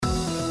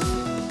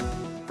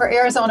For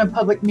Arizona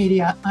Public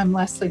Media, I'm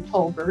Leslie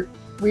Tolbert,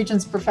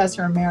 Regents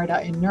Professor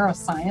Emerita in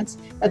Neuroscience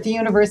at the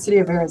University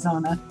of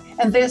Arizona,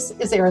 and this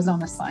is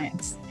Arizona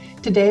Science.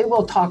 Today,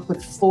 we'll talk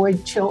with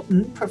Floyd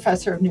Chilton,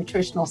 Professor of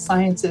Nutritional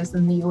Sciences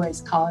in the UA's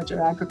College of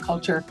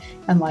Agriculture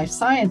and Life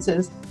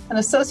Sciences, and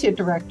Associate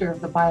Director of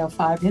the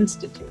Bio5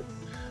 Institute.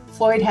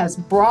 Floyd has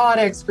broad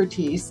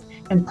expertise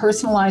in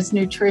personalized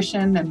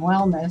nutrition and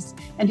wellness,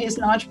 and he's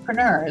an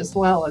entrepreneur as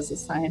well as a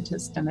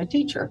scientist and a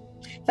teacher.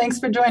 Thanks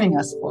for joining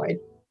us, Floyd.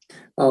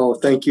 Oh,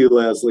 thank you,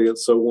 Leslie.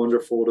 It's so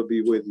wonderful to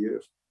be with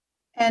you.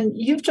 And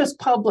you've just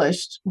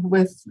published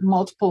with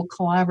multiple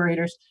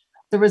collaborators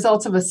the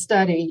results of a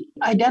study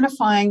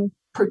identifying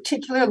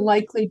particular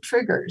likely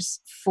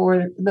triggers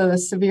for the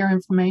severe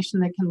inflammation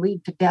that can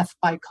lead to death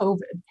by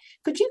COVID.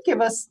 Could you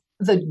give us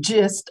the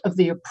gist of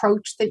the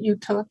approach that you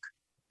took?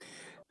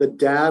 The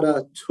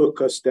data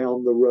took us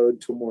down the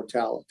road to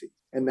mortality,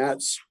 and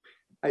that's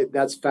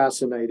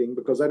fascinating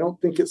because I don't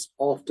think it's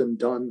often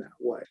done that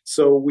way.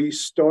 So we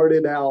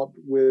started out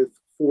with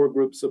 4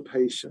 groups of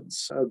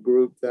patients, a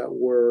group that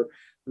were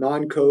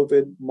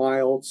non-COVID,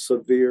 mild,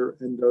 severe,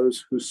 and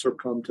those who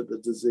succumbed to the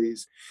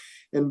disease.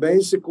 And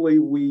basically,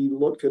 we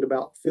looked at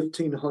about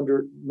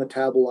 1,500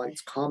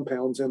 metabolites,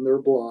 compounds in their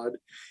blood,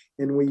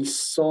 and we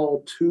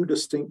saw 2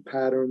 distinct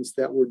patterns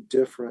that were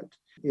different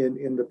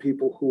in the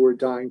people who were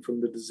dying from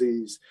the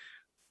disease.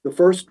 The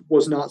first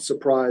was not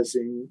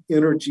surprising,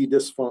 energy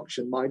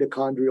dysfunction,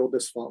 mitochondrial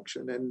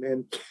dysfunction.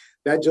 And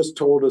that just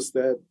told us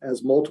that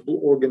as multiple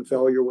organ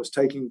failure was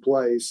taking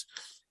place,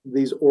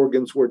 these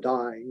organs were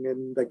dying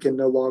and they can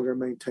no longer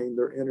maintain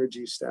their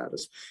energy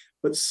status.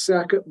 But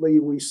secondly,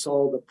 we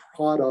saw the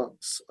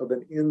products of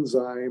an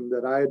enzyme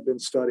that I had been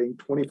studying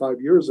 25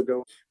 years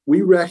ago.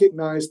 We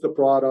recognized the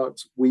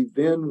products. We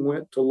then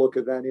went to look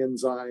at that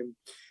enzyme,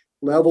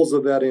 levels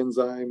of that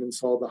enzyme, and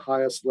saw the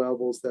highest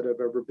levels that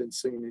have ever been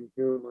seen in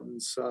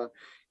humans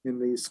in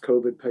these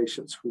COVID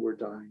patients who were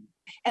dying.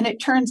 And it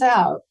turns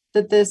out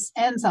that this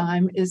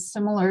enzyme is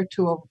similar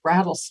to a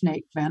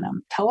rattlesnake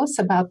venom. Tell us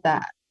about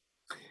that.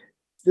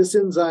 This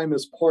enzyme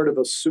is part of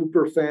a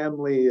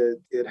superfamily.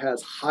 It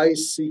has high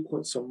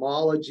sequence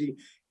homology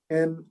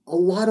and a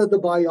lot of the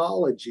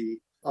biology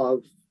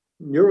of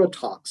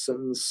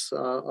neurotoxins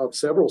of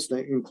several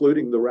snakes,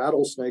 including the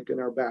rattlesnake in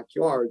our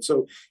backyard.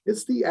 So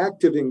it's the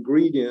active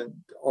ingredient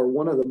or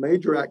one of the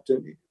major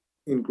active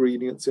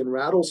ingredients in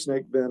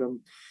rattlesnake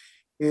venom,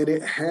 and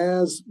it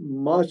has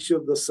much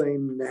of the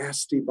same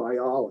nasty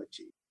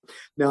biology.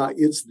 Now,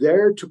 it's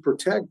there to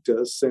protect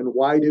us. And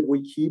why did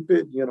we keep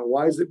it?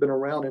 Why has it been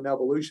around in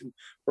evolution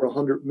for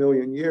 100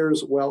 million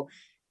years? Well,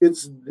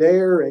 it's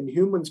there, and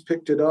humans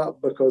picked it up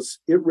because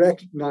it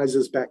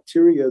recognizes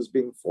bacteria as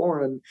being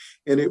foreign,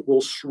 and it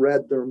will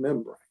shred their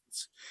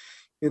membranes.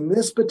 In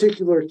this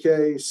particular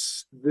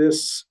case,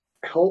 this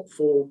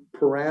helpful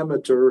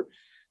parameter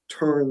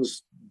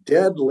turns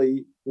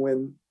deadly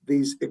when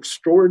these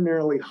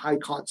extraordinarily high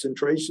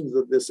concentrations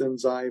of this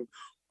enzyme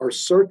are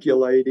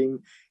circulating.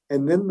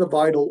 And then the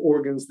vital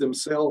organs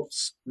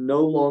themselves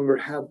no longer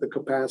have the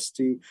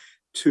capacity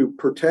to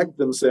protect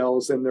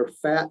themselves, and their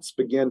fats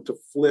begin to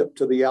flip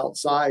to the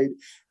outside.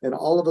 And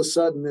all of a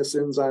sudden, this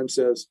enzyme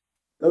says,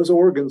 those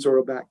organs are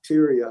a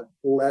bacteria.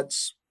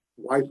 Let's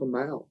wipe them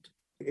out.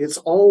 It's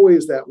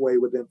always that way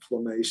with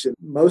inflammation.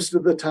 Most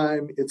of the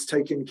time, it's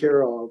taken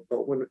care of.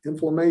 But when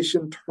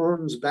inflammation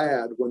turns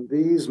bad, when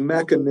these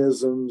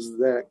mechanisms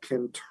that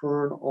can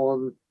turn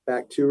on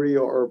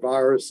bacteria or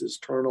viruses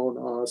turn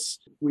on us,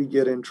 we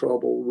get in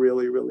trouble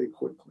really, really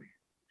quickly.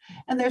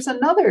 And there's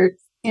another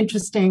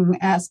interesting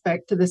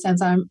aspect to this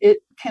enzyme. It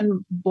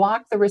can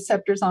block the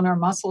receptors on our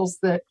muscles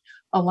that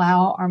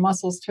allow our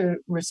muscles to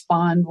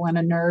respond when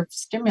a nerve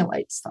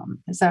stimulates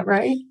them. Is that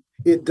right?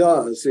 It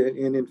does.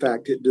 And in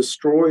fact, it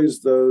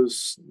destroys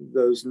those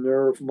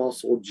nerve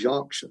muscle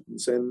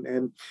junctions.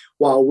 And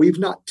while we've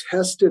not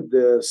tested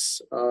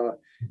this,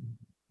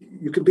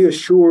 you can be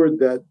assured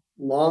that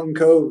long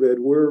COVID,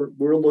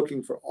 we're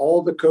looking for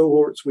all the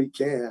cohorts we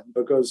can,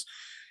 because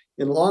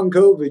in long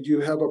COVID,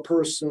 you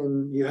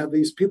have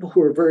these people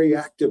who are very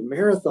active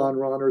marathon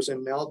runners,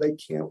 and now they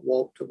can't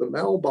walk to the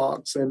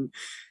mailbox. And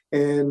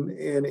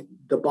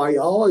the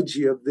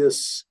biology of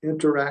this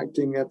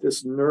interacting at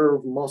this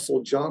nerve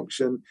muscle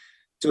junction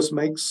just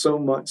makes so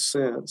much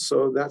sense.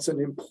 So that's an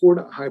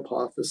important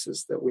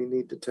hypothesis that we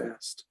need to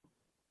test.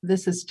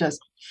 This is just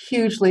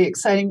hugely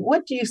exciting.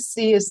 What do you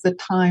see as the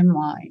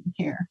timeline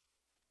here?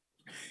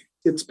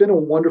 It's been a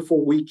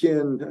wonderful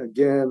weekend,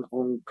 again,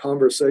 on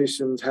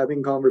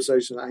having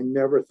conversations I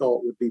never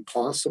thought would be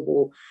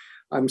possible.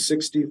 I'm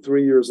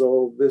 63 years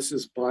old. This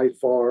is by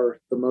far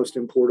the most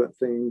important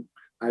thing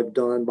I've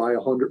done by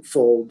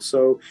 100-fold.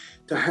 So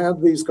to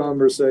have these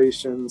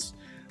conversations,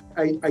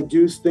 I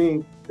do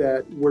think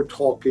that we're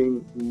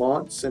talking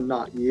months and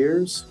not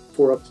years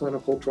for a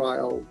clinical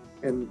trial.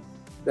 And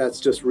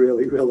that's just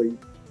really, really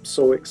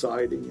so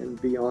exciting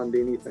and beyond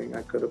anything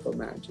I could have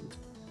imagined.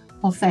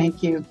 Well,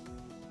 thank you.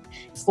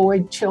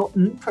 Floyd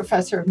Chilton,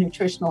 Professor of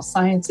Nutritional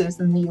Sciences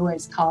in the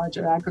UA's College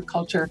of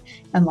Agriculture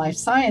and Life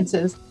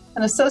Sciences,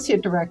 and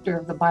Associate Director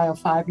of the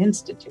Bio5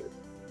 Institute.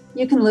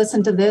 You can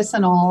listen to this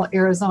and all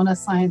Arizona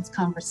Science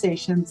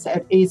conversations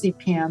at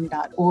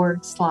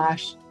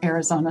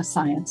azpm.org/Arizona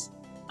Science.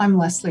 I'm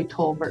Leslie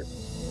Tolbert.